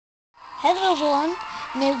Hello everyone,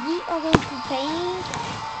 now we are going to be playing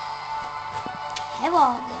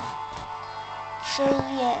Terraria. So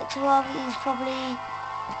yeah, Terraria is probably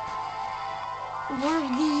one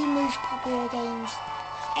of the most popular games,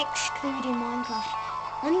 excluding Minecraft,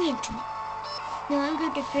 on the internet. Now I'm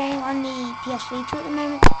going to be playing on the PS3 at the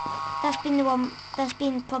moment. That's been the one, that's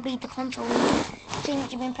been probably the console thing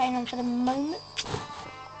you've been playing on for the moment.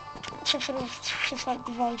 Except for just like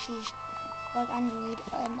devices like Android,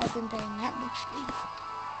 I've been playing that mostly.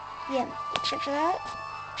 Yeah, except for that,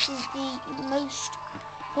 this is the most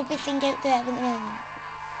popular thing out there at the moment.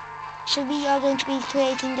 So we are going to be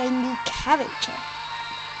creating a new character.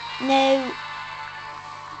 Now,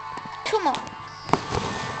 come on,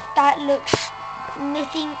 that looks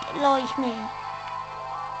nothing like me.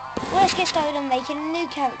 Let's get started on making a new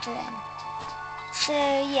character then. So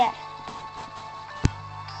yeah.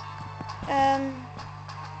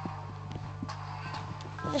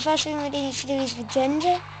 The first thing we need to do is the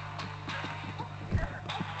gender.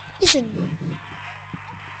 Listen.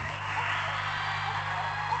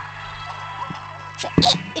 So,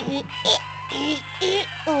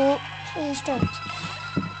 please don't.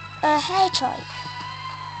 Hair type.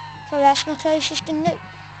 So that's my closest thing. No.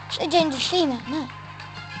 So gender female. No.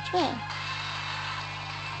 It's male.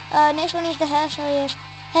 Next one is the hair. So yes.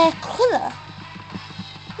 Hair colour.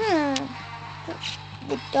 That's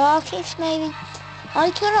the darkest maybe. Eye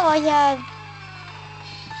colour I have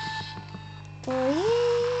green.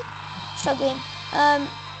 So green.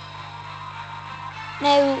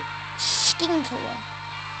 Now skin colour.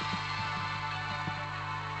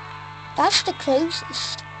 That's the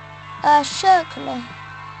closest. Shirt colour.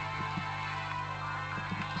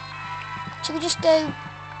 Should we just go?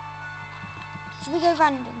 Should we go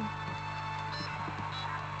random?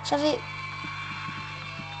 So it.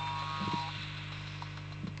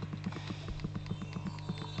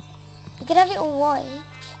 We could have it all white.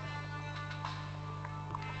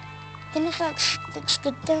 I think that looks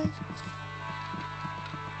good though.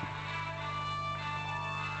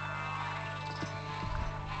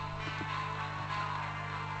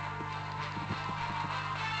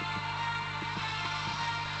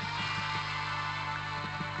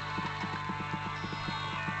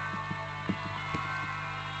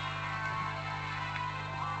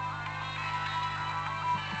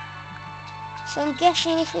 So I'm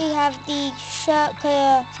guessing if we have the shirt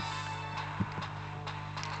colour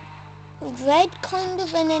red kind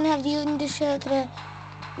of, and then have the undershirt colour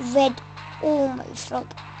red almost, like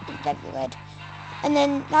very red. And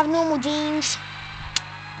then have normal jeans,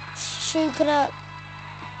 shoe colour,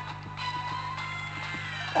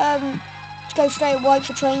 go straight white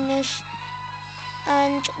for trainers,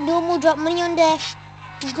 and normal drop money on desk,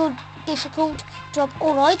 good, difficult, drop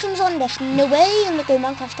all items on desk. No way, I'm not going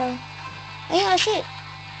Minecraft style. Yeah, that's it.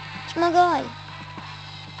 It's my guy.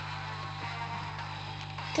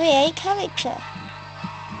 Create character.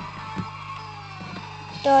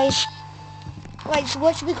 Guys, wait, so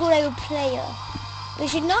what should we call our player? We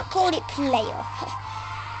should not call it player.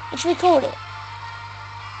 What should we call it?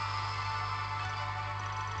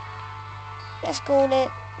 Let's call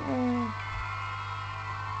it...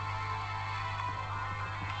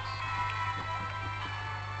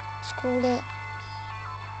 let's call it...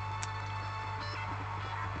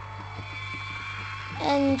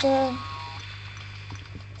 And,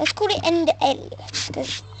 let's call it Ender Elliot,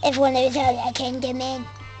 because everyone knows how that Enderman.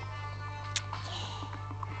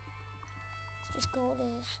 Let's just call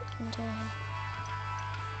this Ender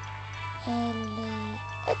Elliot.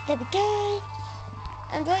 Oh, there we go.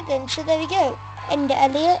 And right then, so there we go. Ender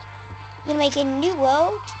Elliot. We're going to make a new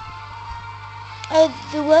world.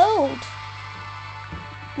 The world.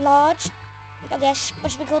 Large, I guess.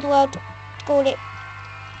 What should we call the world? Call it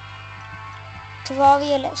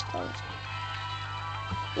Terraria, let's go.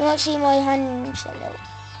 You might see my hands a little.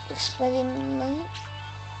 It's very nice.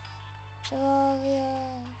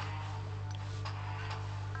 Terraria.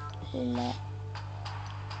 Let.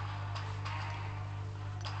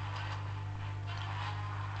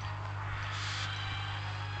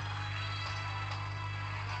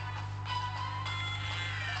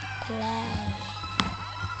 Play.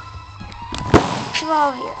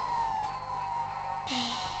 Terraria.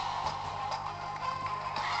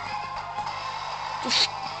 Just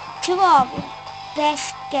Terraria,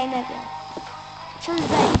 best game ever. Some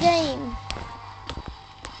better game.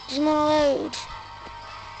 Doesn't want to load.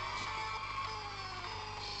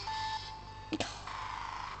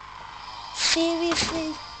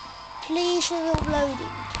 Seriously, please stop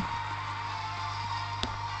loading.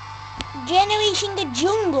 Generating the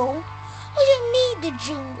jungle. I don't need the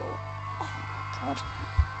jungle. Oh my god.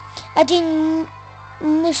 I didn't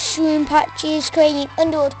mushroom patches, creating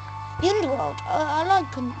underworld. The underworld. I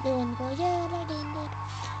like the underworld. Yeah, I like the underworld.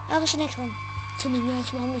 What's the next one? Something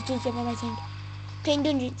nice one was just I think. Creating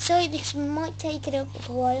dungeons. So this might take it up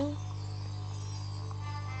for a while.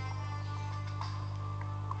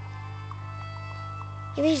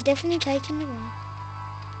 It is definitely taking a while.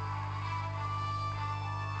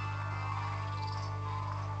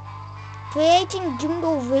 Creating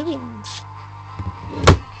jungle ruins.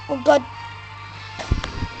 Oh god.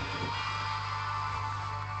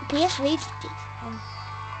 PS reads this.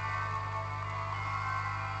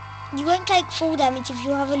 You won't take full damage if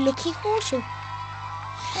you have a lucky horse.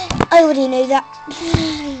 I already know that.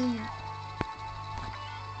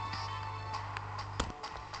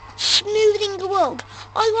 Smoothing the world.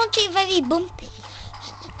 I want it very bumpy.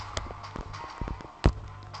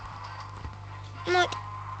 Like,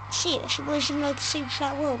 serious, it was like a super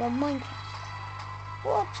flat world on Minecraft.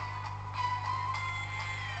 What?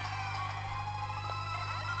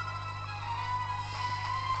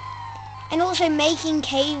 And also making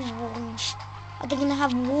cave walls. Are they gonna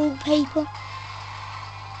have wallpaper?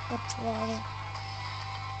 What's that?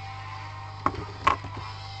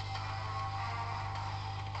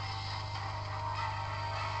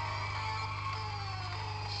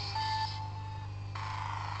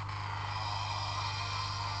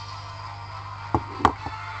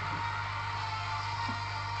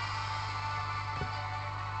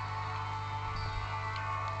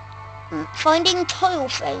 Finding tile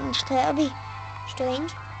frames, that'll be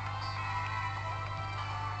strange.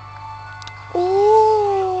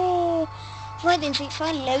 Ooh! Right then, so it's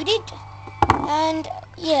finally loaded. And,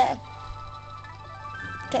 yeah.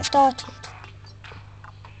 Get started.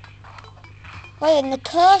 Right then, the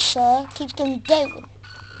cursor keeps going down.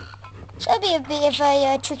 So that'll be a bit of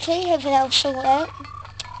a tricky, hopefully that'll sort it out.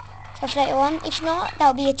 That's later on. If not,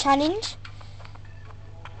 that'll be a challenge.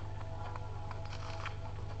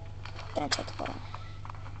 Gonna take a while.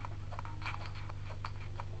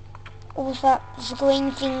 What was that? There's a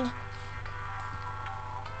green thing.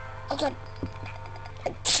 Oh god.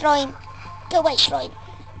 Slime. Go away, slime.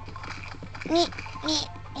 There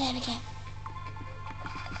we go.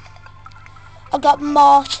 I got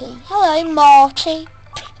Marty. Hello, Marty.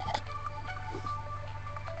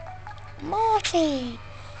 Marty.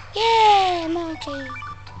 Yeah, Marty.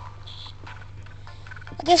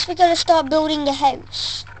 I guess we're gonna start building a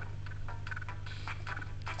house.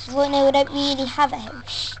 Because right now we don't really have a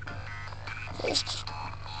house. First.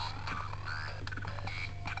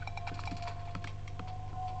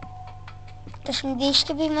 Guessing this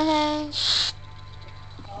could be my house.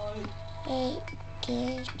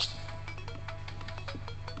 Good.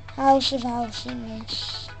 House of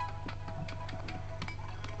housiness.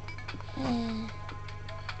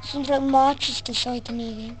 Seems like March is decided to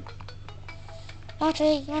move in. Marty,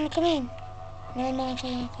 you wanna come in? No,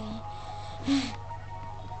 Marty, okay.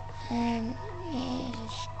 And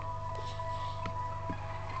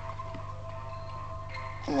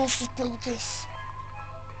let's just build this.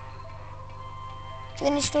 We're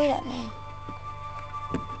gonna destroy that now.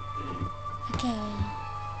 Okay.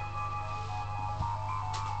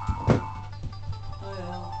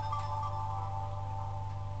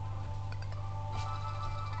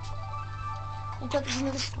 Oh god, there's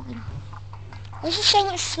another slime. Where's the so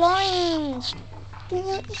much slimes? Do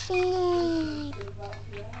not slime.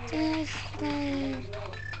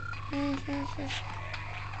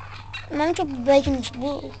 I'm on top of breaking this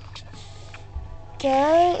wall. Go,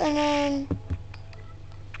 and then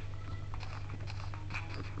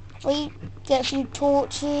we get a few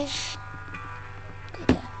torches.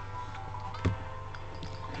 Okay.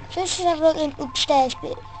 So this should have like an upstairs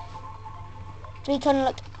bit. So we kind of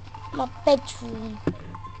like my bedroom.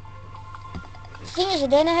 The thing is, I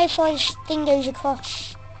don't know how far this thing goes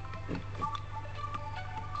across.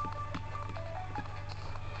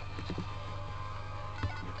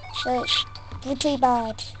 So it's pretty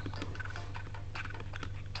bad.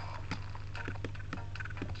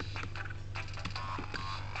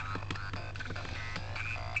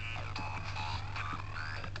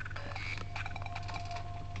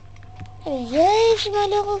 Yes, my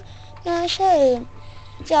little nice home.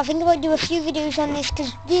 So I think I might do a few videos on this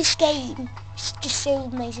because this game is just so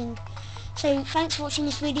amazing. So thanks for watching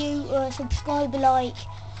this video. Subscribe, like,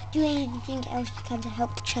 do anything else you can to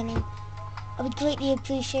help the channel. I would greatly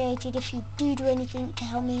appreciate it if you do anything to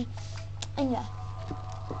help me. And yeah,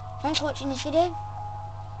 thanks for watching this video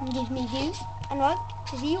and give me views and like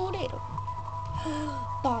to see you all later.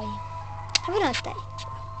 Bye. Have a nice day.